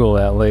to Google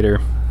that later.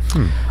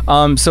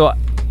 So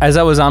as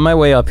I was on my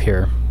way up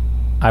here,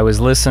 I was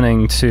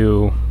listening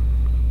to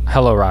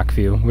Hello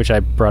Rockview, which I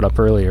brought up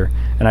earlier,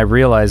 and I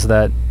realized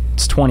that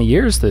it's 20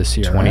 years this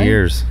year. 20 right?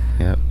 years.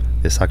 Yep.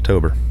 This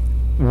October.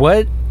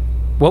 What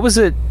was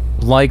it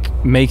like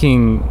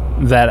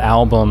making that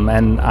album,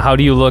 and how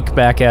do you look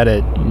back at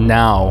it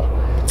now?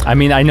 I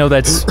mean, I know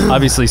that's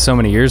obviously so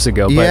many years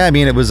ago. But Yeah, I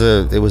mean, it was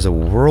a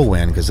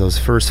whirlwind because those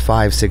first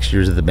 5-6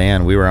 years of the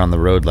band, we were on the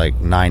road like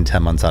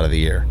 9-10 months out of the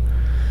year.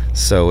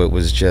 So it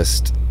was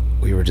just,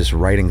 we were just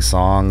writing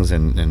songs,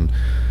 and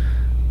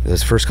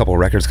those first couple of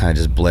records kind of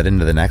just bled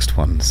into the next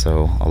one.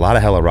 So a lot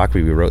of Hello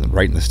Rockview we wrote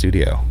right in the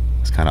studio.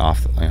 It's kind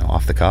of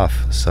off the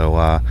cuff.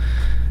 So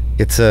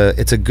it's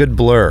a good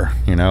blur.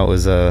 It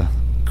was a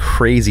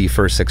crazy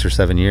first 6 or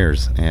 7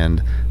 years,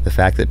 and the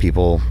fact that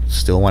people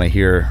still want to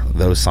hear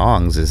those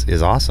songs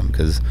is awesome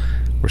because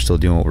we're still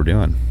doing what we're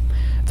doing.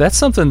 That's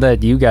something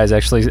that you guys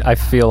actually, I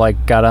feel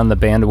like, got on the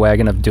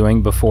bandwagon of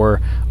doing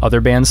before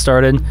other bands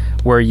started,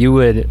 where you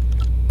would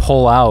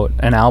pull out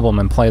an album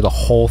and play the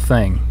whole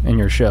thing in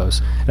your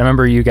shows. And I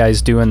remember you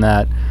guys doing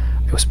that.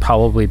 It was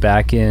probably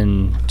back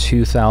in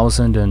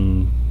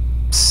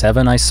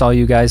 2007. I saw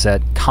you guys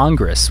at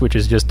Congress, which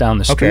is just down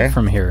the street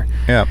from here.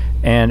 Yeah.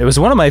 And it was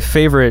one of my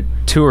favorite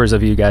tours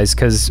of you guys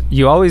because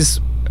you've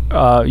always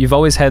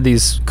had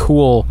these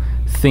cool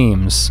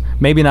themes.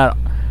 Maybe not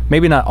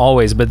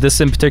always, but this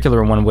in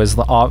particular one was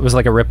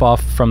like a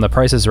ripoff from The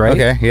Price is Right.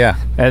 Okay, yeah.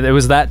 And it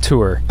was that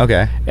tour.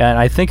 Okay. And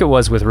I think it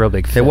was with Real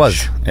Big Fish. It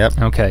was, yep.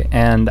 Okay.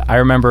 And I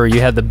remember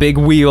you had the big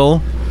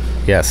wheel.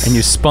 Yes. And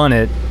you spun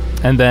it,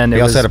 and then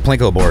we also had a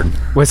Plinko board.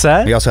 What's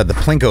that? We also had the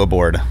Plinko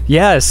board.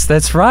 Yes,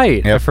 that's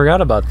right. Yep. I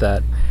forgot about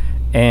that.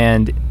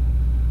 And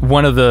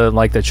one of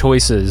the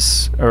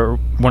choices, or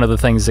one of the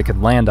things that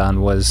could land on,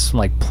 was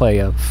like play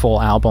a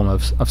full album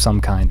of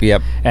some kind.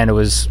 Yep. And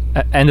it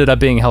ended up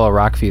being Hello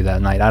Rockview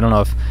that night. I don't know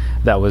if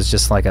that was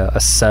just like a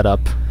setup,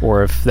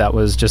 or if that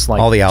was just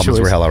like all the albums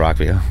were Hello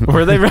Rockview.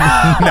 Were they?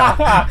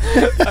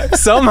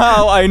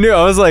 Somehow I knew.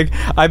 I was like,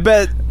 I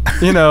bet.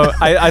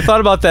 I thought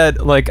about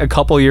that like a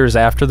couple years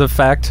after the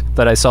fact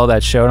that I saw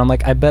that show, and I'm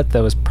like, I bet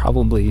that was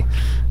probably,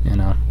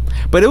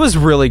 But that was a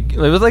really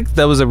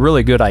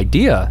good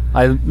idea.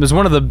 It was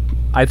one of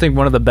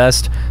the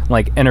best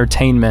like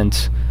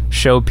entertainment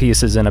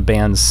showpieces in a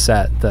band's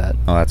set that.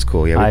 Oh, that's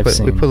cool. Yeah, we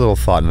put a little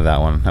thought into that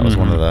one. That was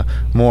one of the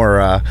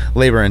more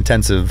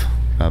labor-intensive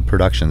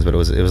productions, but it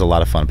was a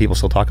lot of fun. People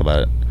still talk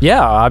about it.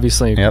 Yeah,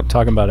 obviously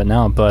talking about it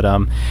now, but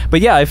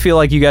yeah, I feel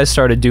like you guys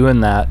started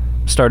doing that.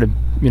 Started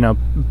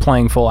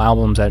playing full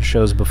albums at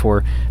shows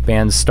before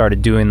bands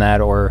started doing that,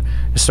 or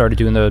started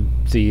doing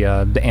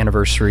the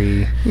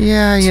anniversary.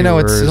 Yeah,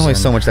 there's only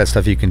so much that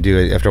stuff you can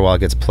do. After a while, it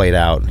gets played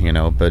out.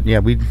 But yeah,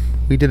 we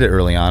did it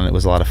early on. It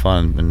was a lot of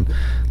fun, and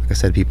like I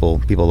said,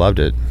 people loved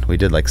it. We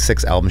did like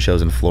 6 album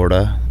shows in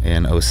Florida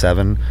in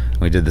 2007.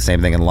 We did the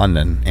same thing in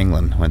London,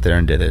 England. Went there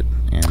and did it,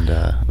 and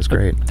it was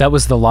great. That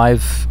was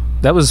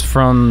That was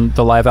from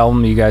the live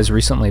album you guys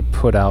recently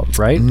put out,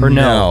 right? Or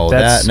no?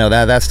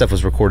 That stuff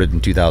was recorded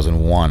in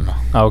 2001.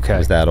 Okay. It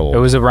was that old. It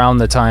was around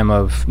the time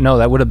of... No,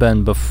 that would have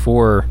been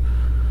before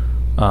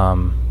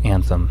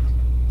Anthem.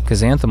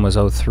 Because Anthem was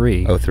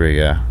 2003. 2003,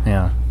 yeah.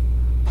 Yeah.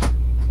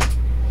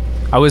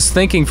 I was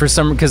thinking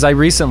because I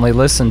recently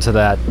listened to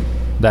that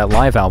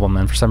live album,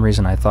 and for some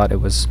reason I thought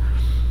it was...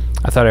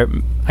 I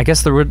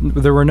guess there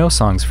were no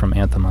songs from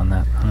Anthem on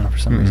that. I don't know, for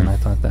some reason I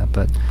thought that,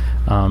 but...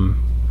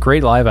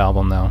 great live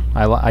album though.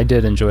 I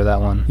did enjoy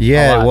that one.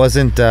 Yeah, it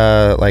wasn't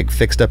like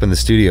fixed up in the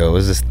studio. It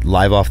was just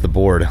live off the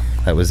board.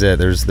 That was it.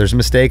 There's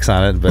mistakes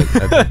on it, but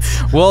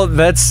well,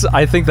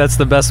 I think that's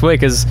the best way,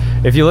 because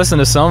if you listen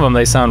to some of them,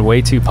 they sound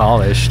way too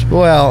polished.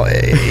 Well,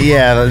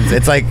 yeah,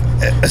 it's like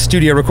a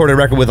studio recorded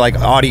record with like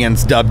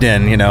audience dubbed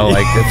in.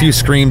 Like a few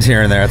screams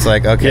here and there. It's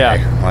like, okay,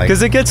 yeah,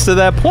 because it gets to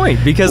that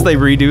point because they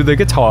redo the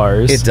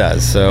guitars. It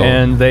does. So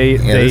and they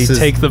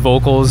take the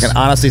vocals. I can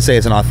honestly say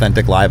it's an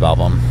authentic live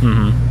album.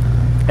 Mm-hmm.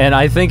 And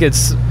I think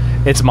it's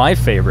my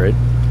favorite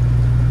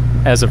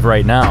as of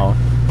right now.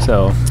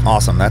 So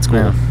awesome, that's cool.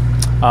 Yeah.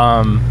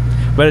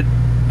 But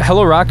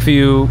Hello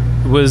Rockview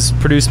was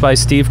produced by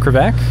Steve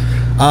Krivak.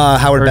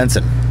 Howard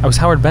Benson. I was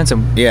Howard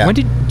Benson. Yeah. When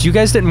did you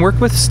guys didn't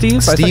work with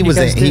Steve? Steve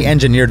he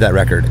engineered that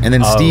record, and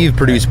then Steve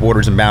produced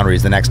Borders and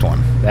Boundaries, the next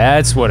one.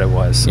 That's what it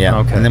was. Yeah.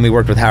 Okay. And then we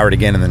worked with Howard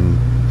again, and then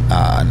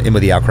In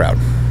With the Out Crowd.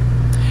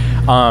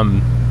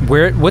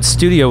 What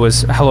studio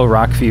was Hello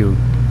Rockview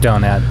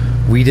done at?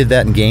 We did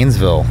that in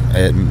Gainesville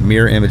at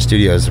Mirror Image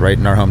Studios, right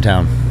in our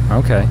hometown.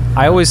 Okay.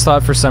 I always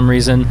thought for some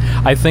reason,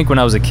 I think when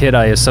I was a kid,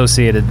 I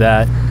associated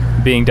that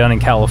being done in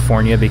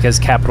California because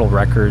Capitol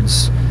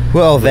Records.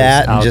 Well,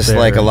 that and just there.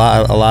 like a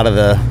lot of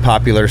the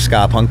popular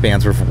ska punk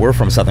bands were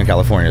from Southern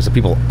California, so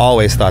people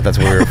always thought that's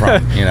where we were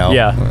from.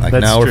 Yeah, like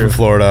that's we're true. from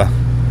Florida.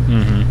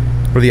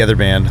 Mm-hmm. We're the other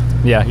band.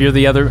 Yeah, you're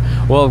the other.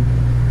 Well,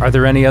 are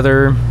there any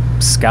other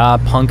ska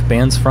punk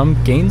bands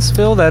from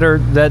Gainesville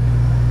that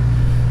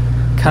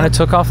kind of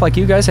took off like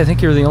you guys? I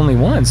think you're the only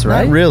ones,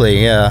 right? Not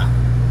really, yeah.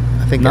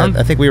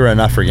 I think we were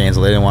enough for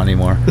Gainesville. They didn't want any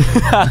more.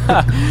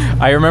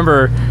 I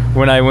remember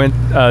when I went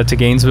to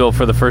Gainesville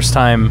for the first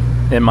time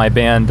in my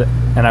band,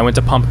 and I went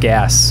to pump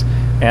gas,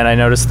 and I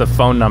noticed the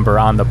phone number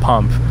on the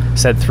pump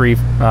said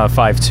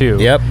 352.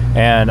 Yep.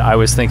 And I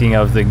was thinking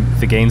of the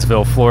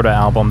Gainesville, Florida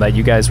album that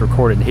you guys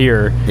recorded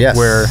here, Yes.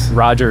 where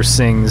Roger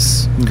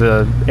sings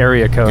the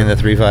area code. In the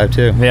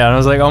 352. Yeah, and I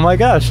was like, oh my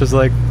gosh, it's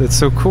like, that's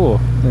so cool.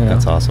 You know?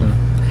 That's awesome.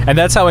 And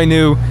that's how I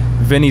knew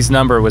Vinny's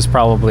number was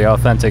probably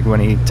authentic when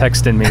he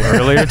texted me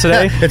earlier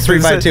today. It's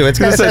 352. It's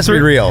got to be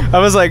real. I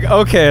was like,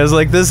 okay. I was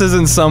like, this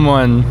isn't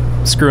someone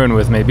screwing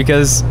with me,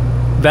 because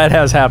that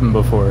has happened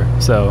before.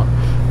 So,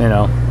 you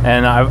know,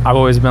 and I've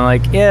always been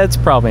like, yeah, it's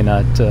probably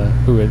not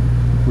who it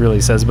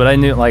really says. But I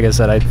knew, like I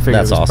said, I figured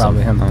That's it was awesome.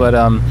 probably him. Huh.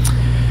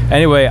 But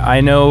anyway,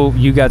 I know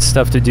you got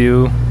stuff to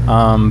do,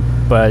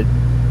 but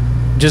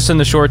just in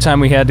the short time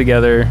we had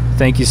together,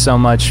 thank you so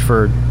much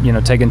for, you know,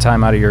 taking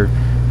time out of your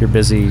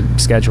busy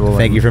schedule.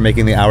 Thank you for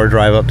making the hour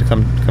drive up to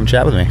come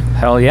chat with me.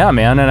 Hell yeah,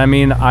 man. And I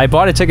mean, I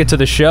bought a ticket to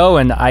the show,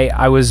 and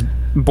I was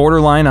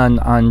borderline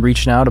on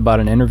reaching out about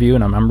an interview,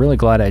 and I'm really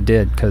glad I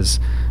did, because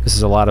this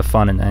is a lot of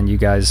fun, and you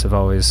guys have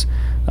always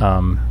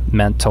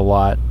meant a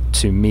lot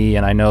to me,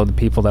 and I know the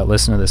people that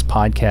listen to this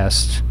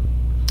podcast,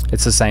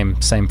 it's the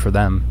same for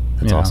them.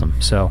 That's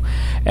awesome. So,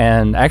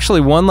 and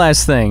actually, one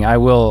last thing I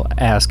will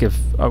ask, if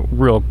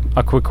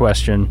a quick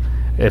question,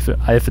 if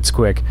it's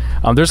quick.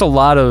 There's a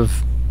lot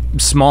of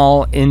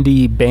small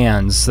indie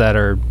bands that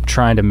are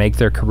trying to make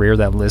their career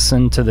that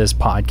listen to this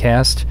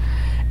podcast,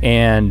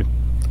 and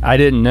I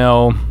didn't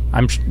know,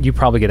 you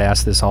probably get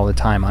asked this all the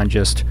time, on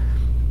just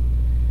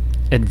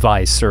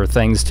advice or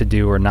things to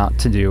do or not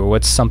to do, or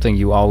what's something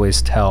you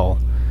always tell,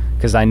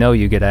 because I know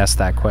you get asked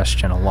that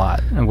question a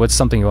lot, and what's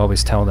something you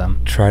always tell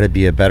them? Try to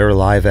be a better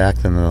live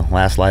act than the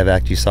last live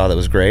act you saw that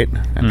was great,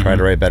 and try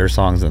to write better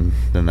songs than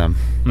them.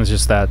 It's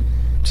just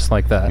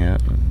like that. Yeah.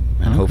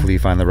 And hopefully you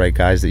find the right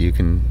guys that you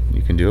can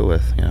do it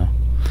with, you know.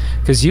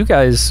 Because you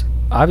guys,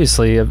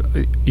 obviously,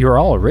 you're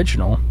all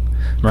original,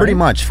 right? Pretty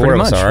much. Four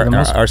of us are.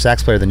 Our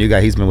sax player, the new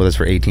guy, he's been with us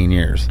for 18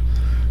 years.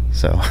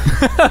 So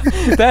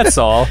that's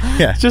all.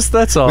 Yeah. Just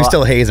that's all. We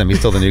still haze him. He's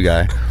still the new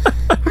guy.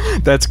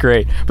 That's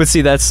great. But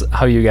see, that's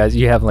how you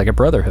have like a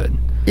brotherhood.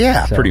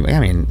 Yeah, So- pretty. I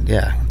mean,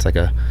 yeah, it's like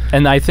a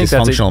And I think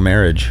that's dysfunctional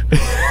marriage.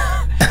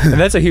 and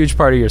that's a huge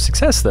part of your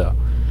success, though.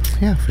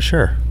 Yeah, for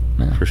sure.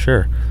 Yeah. For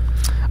sure.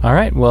 All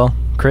right. Well,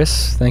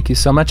 Chris, thank you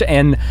so much.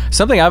 And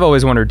something I've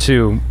always wondered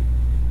too,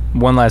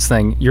 one last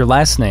thing, your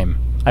last name.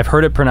 I've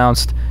heard it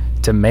pronounced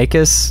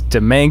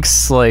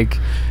Demanks, like,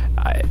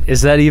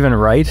 is that even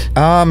right?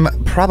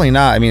 Probably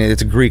not. I mean,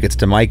 it's Greek. It's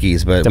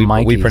Demikes, but we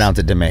Demikes. pronounce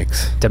it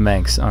Demanks.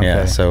 Demanks. Okay.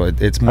 Yeah, so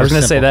it's more. I was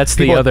going to say simple. that's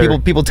people, the other.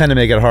 People tend to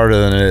make it harder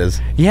than it is.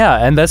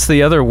 Yeah, and that's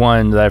the other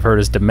one that I've heard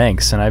is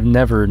Demanks, and I've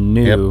never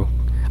knew.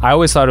 I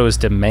always thought it was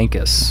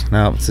Demankus.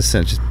 No, it's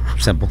just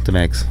simple.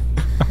 Demanks.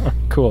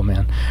 Cool,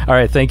 man. All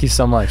right, thank you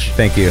so much.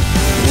 Thank you.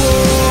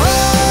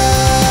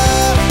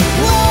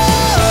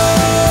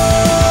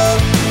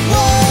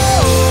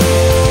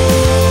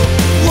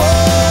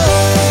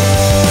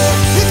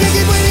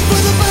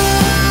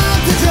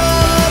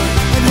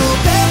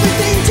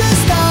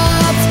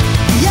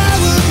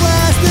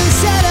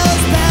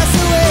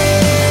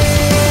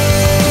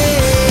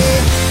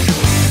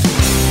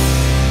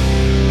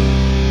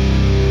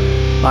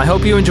 I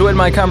hope you enjoyed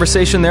my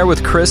conversation there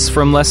with Chris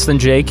from Less Than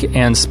Jake,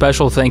 and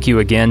special thank you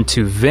again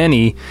to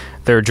Vinny,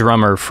 their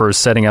drummer, for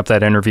setting up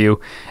that interview,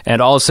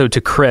 and also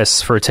to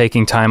Chris for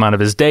taking time out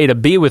of his day to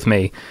be with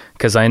me,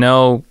 because I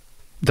know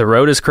the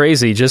road is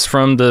crazy just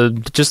from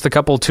the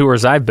couple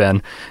tours I've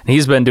been.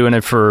 He's been doing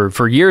it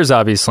for years,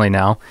 obviously,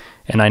 now,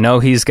 and I know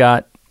he's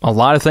got a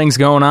lot of things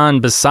going on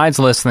besides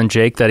Less Than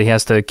Jake that he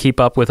has to keep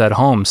up with at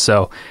home.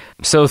 So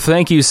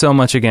thank you so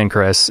much again,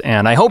 Chris.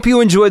 And I hope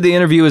you enjoyed the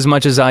interview as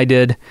much as I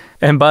did.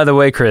 And by the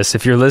way, Chris,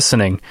 if you're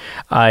listening,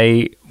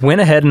 I went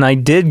ahead and I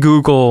did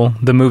Google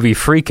the movie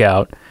Freak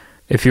Out.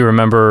 If you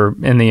remember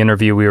in the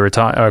interview, we were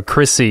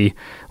Chrissy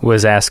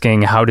was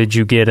asking, how did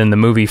you get in the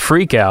movie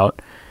Freak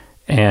Out?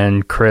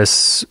 And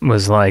Chris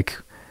was like,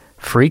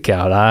 Freak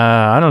Out?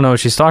 I don't know what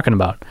she's talking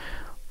about.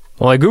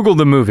 Well, I Googled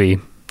the movie.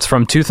 It's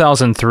from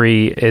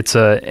 2003. It's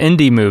an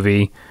indie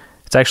movie.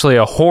 It's actually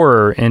a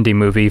horror indie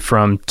movie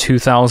from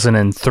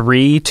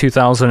 2003,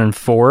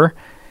 2004.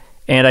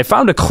 And I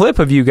found a clip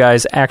of you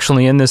guys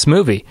actually in this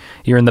movie.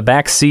 You're in the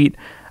back seat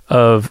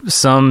of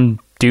some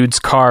dude's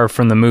car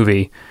from the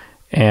movie,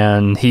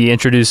 and he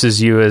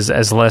introduces you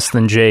as Less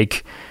Than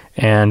Jake,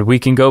 and we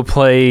can go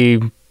play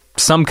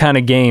some kind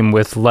of game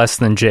with Less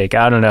Than Jake.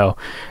 I don't know.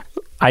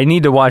 I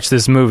need to watch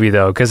this movie,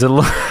 though, because it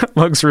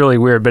looks really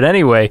weird. But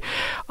anyway,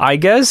 I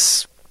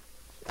guess,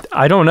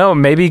 I don't know,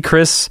 maybe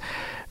Chris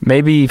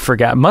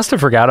must have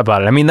forgot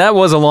about it. I mean, that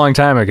was a long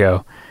time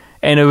ago,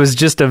 and it was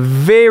just a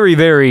very,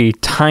 very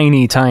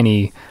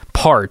tiny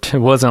part. It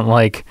wasn't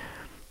like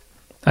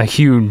a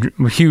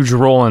huge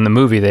role in the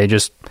movie. They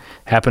just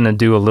happened to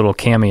do a little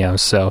cameo.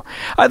 So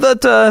I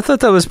thought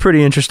that was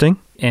pretty interesting.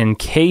 In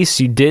case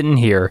you didn't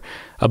hear,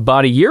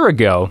 about a year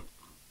ago,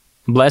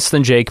 Less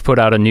Than Jake put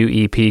out a new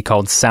EP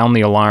called Sound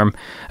the Alarm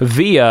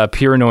via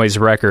Pure Noise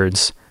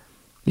Records.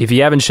 If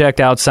you haven't checked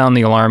out Sound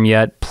the Alarm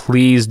yet,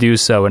 please do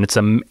so, and it's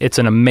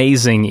an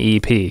amazing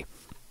EP.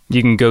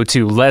 You can go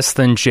to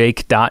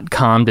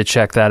lessthanjake.com to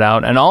check that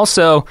out. And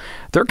also,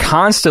 they're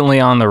constantly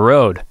on the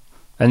road,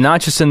 and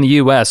not just in the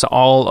U.S.,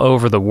 all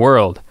over the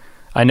world.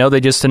 I know they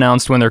just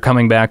announced when they're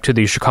coming back to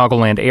the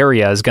Chicagoland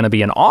area is going to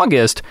be in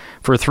August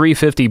for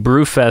 350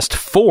 Brewfest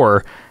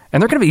 4,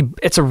 and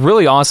it's a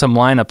really awesome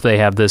lineup they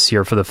have this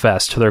year for the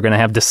fest. They're going to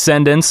have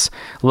Descendants,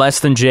 Less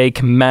Than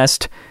Jake,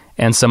 Mest,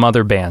 and some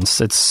other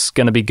bands. It's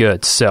going to be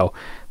good, so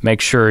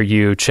make sure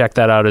you check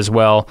that out as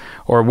well.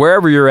 Or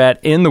wherever you're at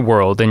in the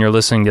world and you're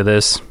listening to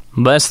this,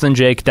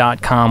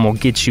 lessthanjake.com will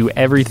get you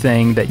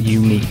everything that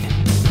you need.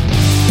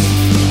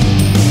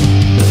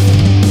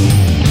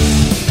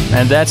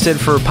 And that's it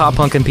for Pop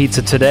Punk and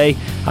Pizza today.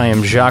 I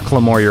am Jacques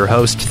Lamour, your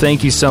host.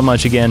 Thank you so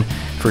much again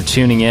for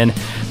tuning in.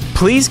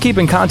 Please keep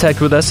in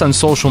contact with us on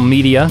social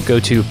media. Go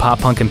to Pop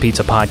Punk and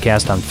Pizza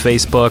Podcast on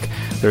Facebook.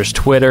 There's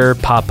Twitter,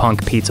 Pop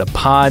Punk Pizza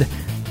Pod.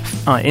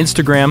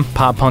 Instagram,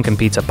 Pop Punk and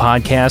Pizza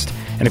Podcast,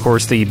 and of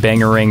course the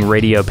Bangarang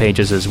Radio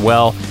pages as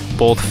well.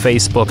 Both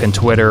Facebook and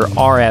Twitter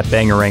are at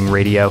Bangarang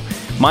Radio.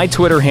 My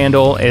Twitter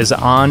handle is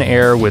On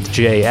Air with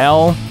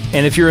JL.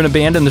 And if you're in a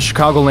band in the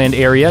Chicagoland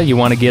area, you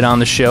want to get on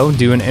the show,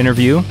 do an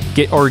interview,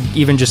 or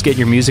even just get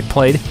your music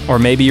played, or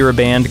maybe you're a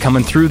band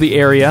coming through the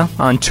area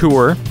on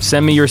tour,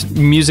 send me your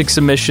music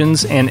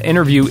submissions and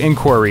interview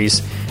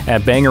inquiries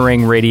at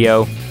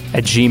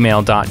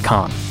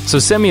bangarangradio@gmail.com. So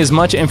send me as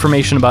much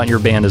information about your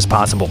band as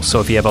possible. So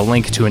if you have a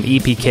link to an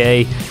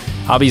EPK,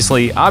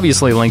 obviously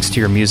links to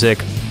your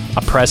music,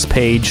 a press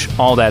page,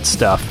 all that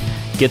stuff.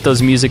 Get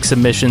those music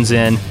submissions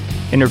in,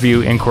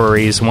 interview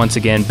inquiries, once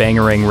again,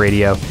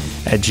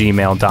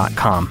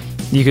 bangarangradio@gmail.com.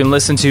 You can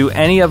listen to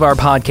any of our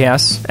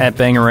podcasts at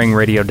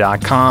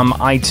bangarangradio.com,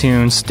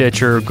 iTunes,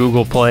 Stitcher,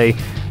 Google Play,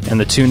 and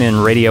the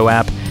TuneIn Radio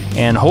app,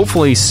 and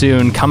hopefully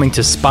soon coming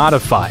to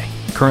Spotify.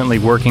 Currently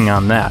working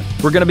on that.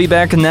 We're going to be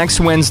back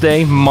next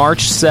Wednesday,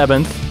 March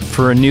 7th,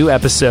 for a new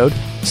episode,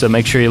 so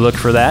make sure you look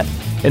for that.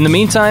 In the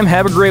meantime,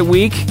 have a great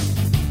week.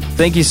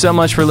 Thank you so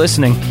much for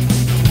listening.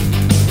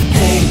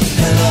 Hey,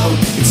 hello,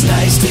 it's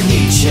nice to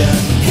meet ya.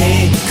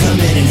 Hey, come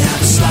in and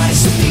have a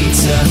slice of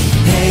pizza.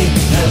 Hey,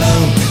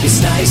 hello,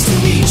 it's nice to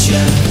meet ya.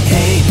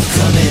 Hey,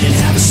 come in and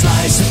have a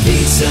slice of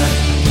pizza.